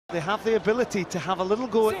They have the ability to have a little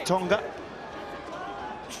go at Tonga.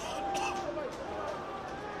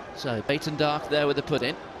 So Baitendark there with the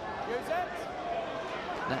put-in.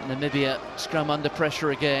 That Namibia scrum under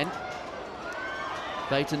pressure again.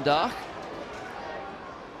 Baitendark.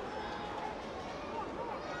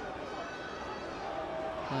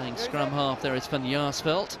 Playing scrum half there is Van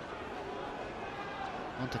Jaarsveld.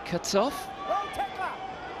 On to Kutzhoff.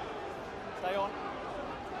 Stay on.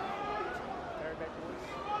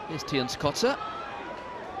 Here's Tians Kotze.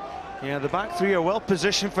 Yeah, the back three are well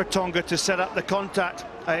positioned for Tonga to set up the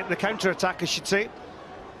the counter-attack, I should say.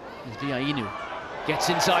 Here's Viainu. Gets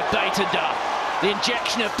inside Baitendark. The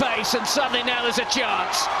injection of pace, and suddenly now there's a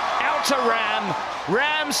chance. Out to Ram.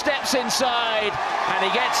 Ram steps inside, and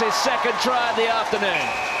he gets his second try of the afternoon.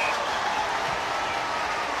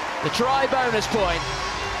 The try bonus point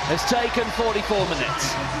has taken 44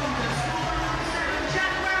 minutes.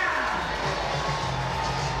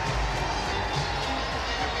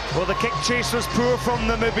 Well, the kick chase was poor from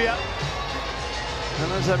Namibia.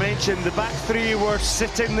 And as I mentioned, the back three were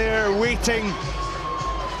sitting there waiting.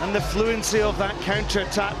 And the fluency of that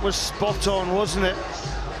counter-attack was spot on, wasn't it?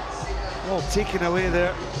 All taken away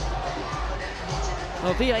there.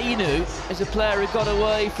 Well, Viainu is a player who got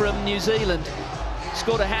away from New Zealand.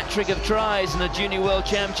 Scored a hat-trick of tries in a Junior World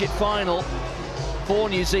Championship final for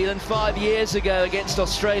New Zealand 5 years ago against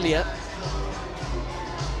Australia.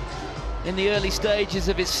 In the early stages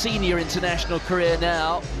of his senior international career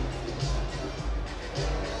now.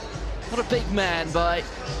 Not a big man by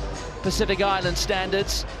Pacific Island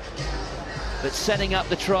standards, but setting up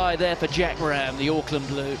the try there for Jack Ram, the Auckland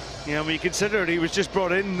Blue. Yeah, when you consider it, he was just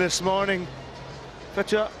brought in this morning.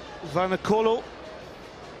 Fetja Vanakolo.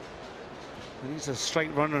 He's a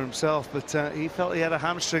strike runner himself, but he felt he had a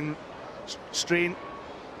hamstring strain.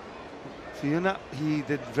 Fiona, he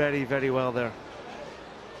did very, very well there.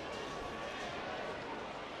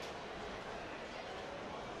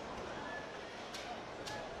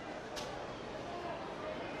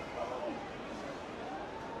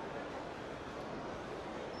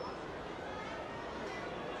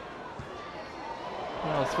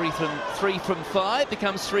 Well, three from 5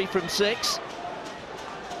 becomes 3 from 6.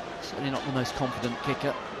 Certainly not the most confident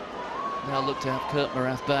kicker. Now look to have Kurt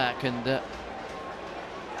Morath back, and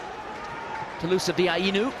Talusa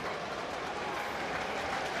Viainu.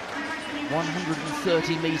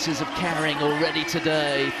 130 metres of carrying already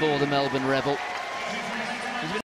today for the Melbourne Rebel.